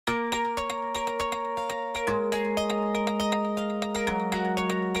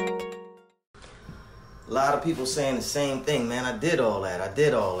lot of people saying the same thing, man. I did all that. I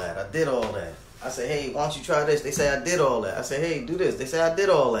did all that. I did all that. I say, hey, why don't you try this? They say, I did all that. I say, hey, do this. They say, I did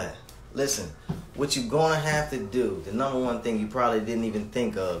all that. Listen, what you're going to have to do, the number one thing you probably didn't even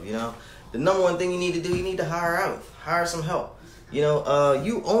think of, you know, the number one thing you need to do, you need to hire some help. You know,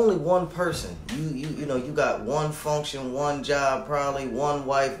 you only one person. You know, you got one function, one job, probably one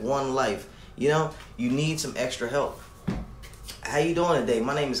wife, one life. You know, you need some extra help. How you doing today?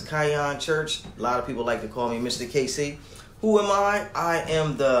 My name is Kion Church. A lot of people like to call me Mr. KC. Who am I? I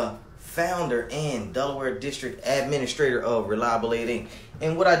am the founder and Delaware District Administrator of Portability.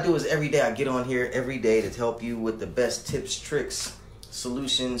 And what I do is every day I get on here every day to help you with the best tips, tricks,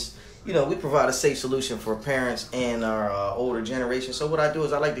 solutions. You know, we provide a safe solution for parents and our older generation. So what I do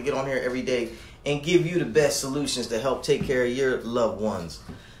is I like to get on here every day and give you the best solutions to help take care of your loved ones.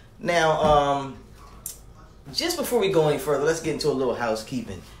 Now, just before we go any further, let's get into a little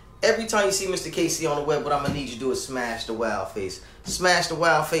housekeeping. Every time you see Mr. KC on the web, what I'm going to need you to do is smash the wow face. Smash the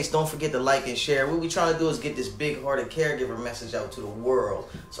wow face. Don't forget to like and share. What we're trying to do is get this big-hearted caregiver message out to the world.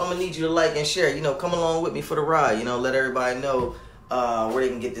 So I'm going to need you to like and share. You know, come along with me for the ride. You know, let everybody know where they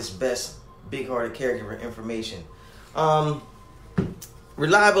can get this best big-hearted caregiver information.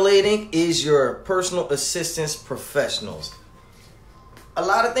 Portability is your personal assistance professionals. A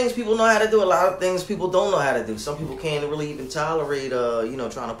lot of things people know how to do. A lot of things people don't know how to do. Some people can't really even tolerate, you know,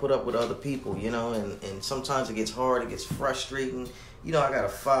 trying to put up with other people, you know, and sometimes it gets hard. It gets frustrating. You know, I got a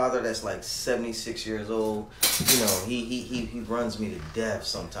father that's like 76 years old. You know, he runs me to death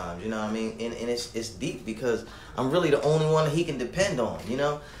sometimes, you know what I mean? And it's deep because I'm really the only one that he can depend on, you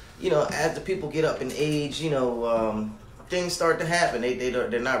know? You know, as the people get up in age, you know, things start to happen.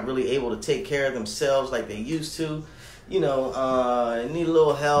 They're not really able to take care of themselves like they used to. You know, need a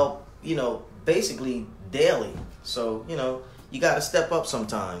little help, you know, basically daily. So, you know, you got to step up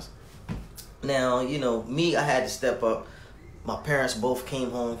sometimes. Now, you know, me, I had to step up. My parents both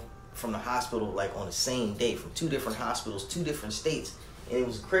came home from the hospital like on the same day from 2 different hospitals, 2 different states. And it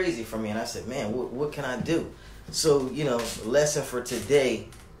was crazy for me. And I said, man, what can I do? So, you know, lesson for today,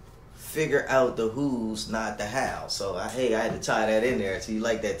 figure out the who's, not the how. So, hey, I had to tie that in there. So you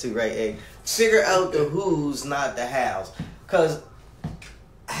like that too, right? Hey, figure out the who's, not the hows. Because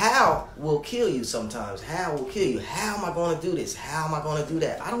how will kill you sometimes. How will kill you. How am I going to do this? How am I going to do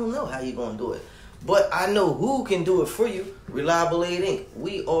that? I don't know how you're going to do it. But I know who can do it for you. Portability Inc.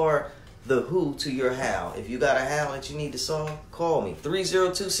 We are the who to your how. If you got a how that you need to solve, call me.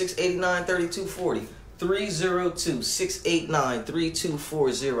 302-689-3240.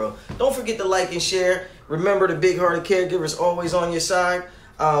 302-689-3240. Don't forget to like and share. Remember, the big-hearted caregiver is always on your side.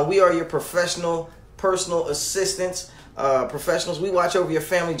 We are your personal assistants, professionals. We watch over your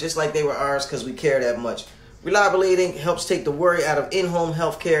family just like they were ours because we care that much. Portability helps take the worry out of in-home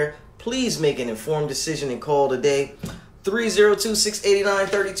health care. Please make an informed decision and call today.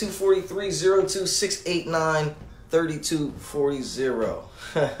 302-689-3240. 302-689-3240.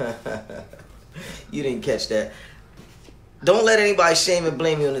 You didn't catch that. Don't let anybody shame and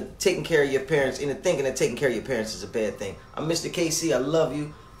blame you into taking care of your parents, into thinking that taking care of your parents is a bad thing. I'm Mr. KC. I love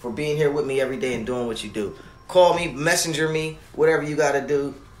you for being here with me every day and doing what you do. Call me, messenger me, whatever you got to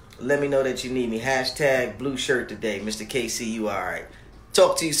do. Let me know that you need me. Hashtag blue shirt today. Mr. KC, you all right.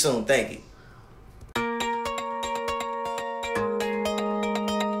 Talk to you soon. Thank you.